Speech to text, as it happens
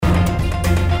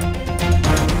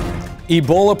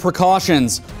Ebola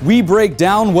precautions. We break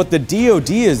down what the DoD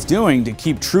is doing to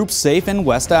keep troops safe in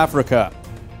West Africa.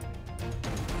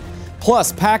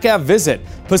 Plus, PACAV visit.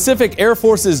 Pacific Air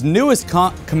Force's newest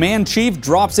command chief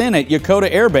drops in at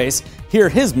Yokota Air Base. Hear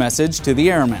his message to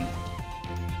the airmen.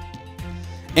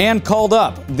 And called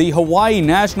up, the Hawaii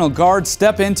National Guard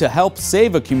step in to help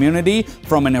save a community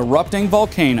from an erupting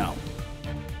volcano.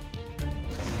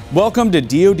 Welcome to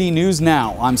DoD News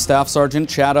Now. I'm Staff Sergeant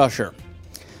Chad Usher.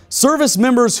 Service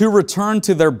members who return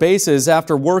to their bases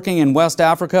after working in West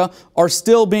Africa are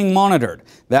still being monitored.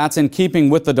 That's in keeping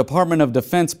with the Department of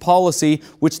Defense policy,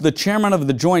 which the chairman of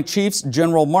the Joint Chiefs,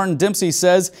 General Martin Dempsey,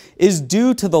 says is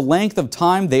due to the length of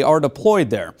time they are deployed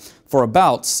there, for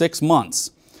about 6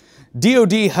 months.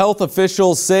 DoD health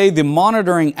officials say the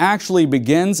monitoring actually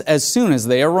begins as soon as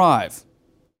they arrive.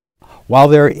 While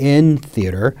they're in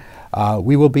theater,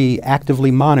 we will be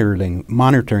actively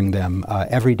monitoring them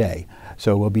every day.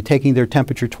 So we'll be taking their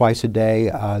temperature twice a day.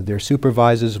 Their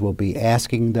supervisors will be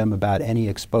asking them about any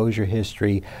exposure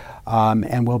history,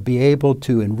 and we'll be able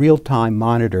to, in real time,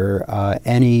 monitor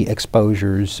any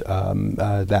exposures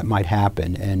that might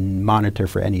happen and monitor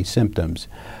for any symptoms.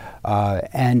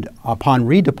 And upon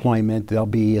redeployment, they'll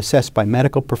be assessed by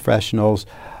medical professionals.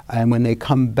 And when they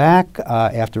come back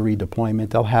after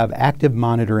redeployment, they'll have active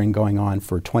monitoring going on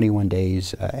for 21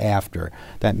 days after.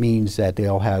 That means that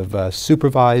they'll have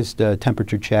supervised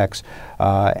temperature checks,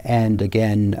 and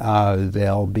again,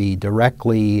 they'll be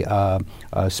directly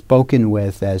spoken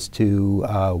with as to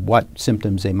what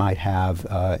symptoms they might have,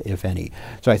 if any.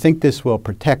 So I think this will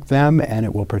protect them, and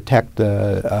it will protect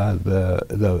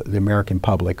the American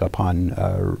public upon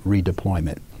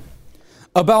redeployment.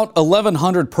 About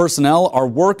 1,100 personnel are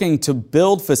working to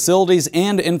build facilities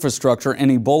and infrastructure in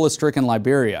Ebola-stricken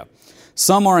Liberia.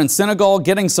 Some are in Senegal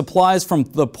getting supplies from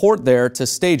the port there to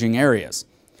staging areas.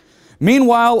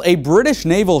 Meanwhile, a British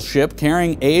naval ship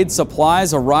carrying aid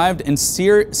supplies arrived in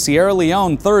Sierra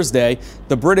Leone Thursday.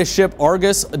 The British ship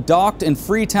Argus docked in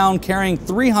Freetown carrying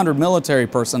 300 military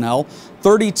personnel,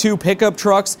 32 pickup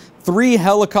trucks, 3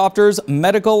 helicopters,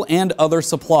 medical and other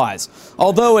supplies.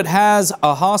 Although it has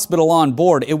a hospital on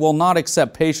board, it will not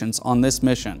accept patients on this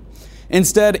mission.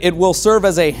 Instead, it will serve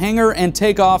as a hangar and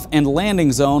takeoff and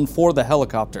landing zone for the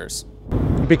helicopters.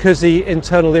 Because the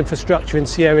internal infrastructure in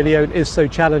Sierra Leone is so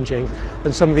challenging,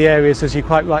 and some of the areas, as you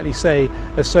quite rightly say,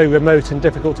 are so remote and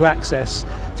difficult to access,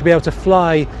 to be able to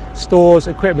fly stores,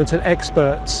 equipment and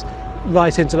experts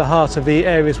right into the heart of the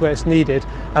areas where it's needed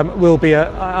will be,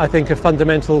 I think, a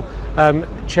fundamental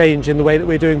change in the way that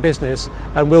we're doing business,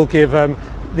 and will give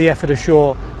the effort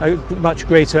ashore a much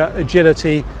greater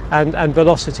agility and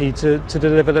velocity to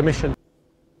deliver the mission.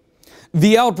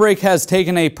 The outbreak has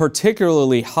taken a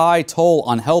particularly high toll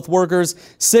on health workers,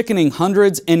 sickening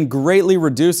hundreds and greatly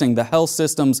reducing the health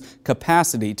system's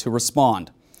capacity to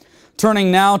respond. Turning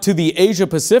now to the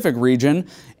Asia-Pacific region,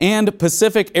 and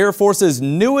Pacific Air Force's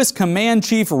newest command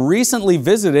chief recently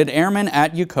visited airmen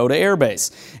at Yokota Air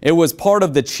Base. It was part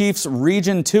of the chief's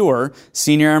region tour.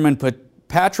 Senior Airman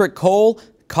Patrick Cole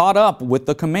caught up with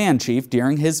the command chief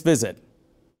during his visit.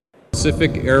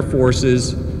 Pacific Air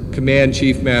Force's Command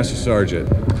Chief Master Sergeant.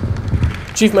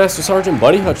 Chief Master Sergeant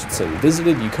Buddy Hutchinson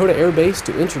visited Yokota Air Base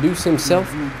to introduce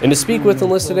himself and to speak with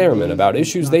enlisted airmen about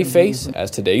issues they face as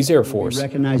today's Air Force.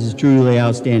 Recognizes truly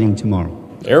outstanding tomorrow.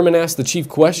 Airmen asked the chief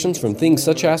questions from things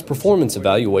such as performance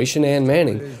evaluation and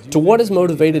manning to what has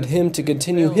motivated him to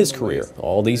continue his career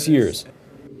all these years.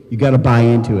 You got to buy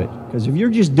into it, because if you're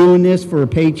just doing this for a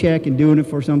paycheck and doing it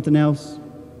for something else,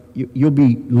 you'll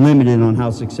be limited on how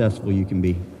successful you can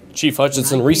be. Chief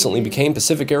Hutchinson recently became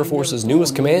Pacific Air Force's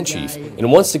newest command chief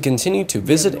and wants to continue to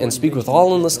visit and speak with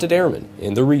all enlisted airmen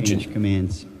in the region.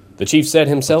 The chief said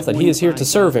himself that he is here to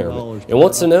serve airmen and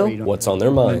wants to know what's on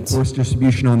their minds. Force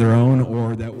distribution on their own,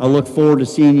 or that I look forward to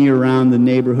seeing you around the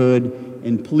neighborhood,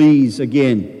 and please,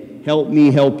 again, help me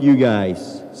help you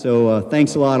guys. So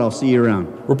thanks a lot. I'll see you around.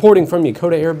 Reporting from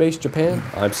Yokota Air Base, Japan,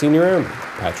 I'm Senior Airman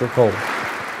Patrick Cole.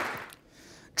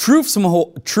 Troops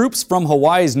from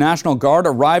Hawaii's National Guard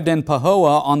arrived in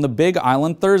Pahoa on the Big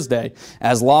Island Thursday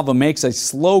as lava makes a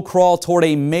slow crawl toward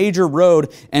a major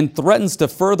road and threatens to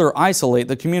further isolate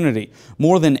the community.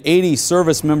 More than 80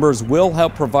 service members will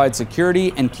help provide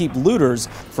security and keep looters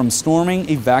from storming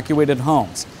evacuated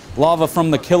homes. Lava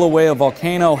from the Kilauea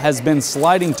volcano has been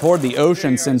sliding toward the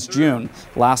ocean since June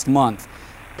last month.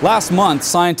 Last month,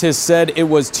 scientists said it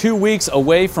was 2 weeks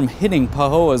away from hitting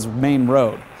Pahoa's main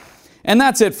road. And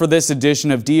that's it for this edition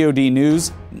of DoD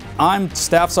News. I'm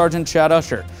Staff Sergeant Chad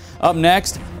Usher. Up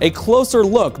next, a closer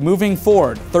look moving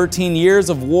forward. 13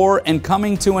 years of war and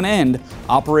coming to an end,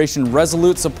 Operation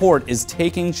Resolute Support is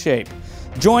taking shape.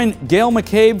 Join Gail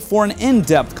McCabe for an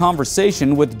in-depth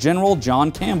conversation with General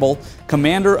John Campbell,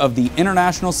 commander of the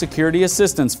International Security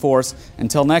Assistance Force.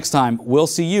 Until next time, we'll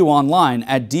see you online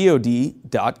at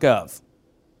DoD.gov.